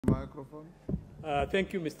Microphone.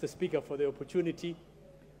 Thank you, Mr. Speaker, for the opportunity.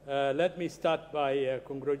 Let me start by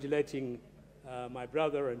congratulating my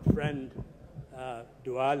brother and friend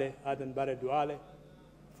Duale, Adan Bare Duale,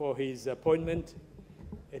 for his appointment.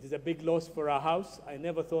 It is a big loss for our House. I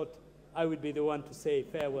never thought I would be the one to say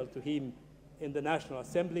farewell to him in the National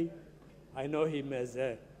Assembly. I know him as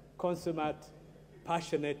a consummate,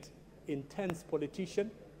 passionate, intense politician.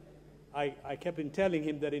 I kept on telling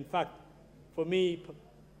him that, in fact, for me,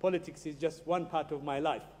 politics is just one part of my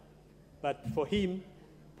life. But for him,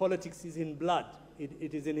 politics is in blood.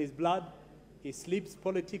 It is in his blood. He sleeps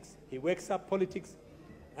politics. He wakes up politics.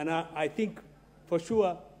 And I think, for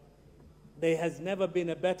sure, there has never been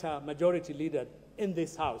a better majority leader in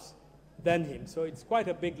this House than him. So it's quite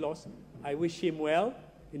a big loss. I wish him well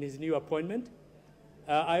in his new appointment.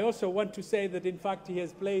 I also want to say that, in fact, he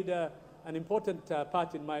has played an important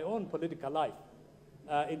part in my own political life.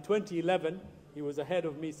 In 2011, he was ahead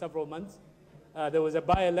of me several months. There was a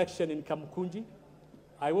by-election in Kamukunji.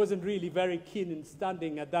 I wasn't really very keen in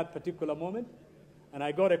standing at that particular moment, and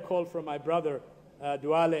I got a call from my brother,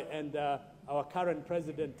 Duale, and our current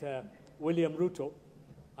president, William Ruto.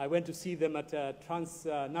 I went to see them at a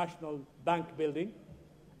Transnational Bank building,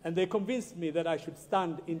 and they convinced me that I should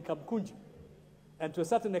stand in Kamukunji. And to a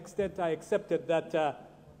certain extent, I accepted that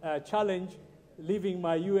challenge, leaving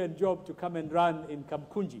my UN job to come and run in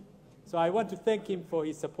Kamukunji. So I want to thank him for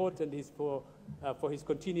his support and for his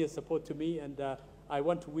continuous support to me, and I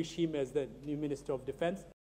want to wish him as the new Minister of Defense.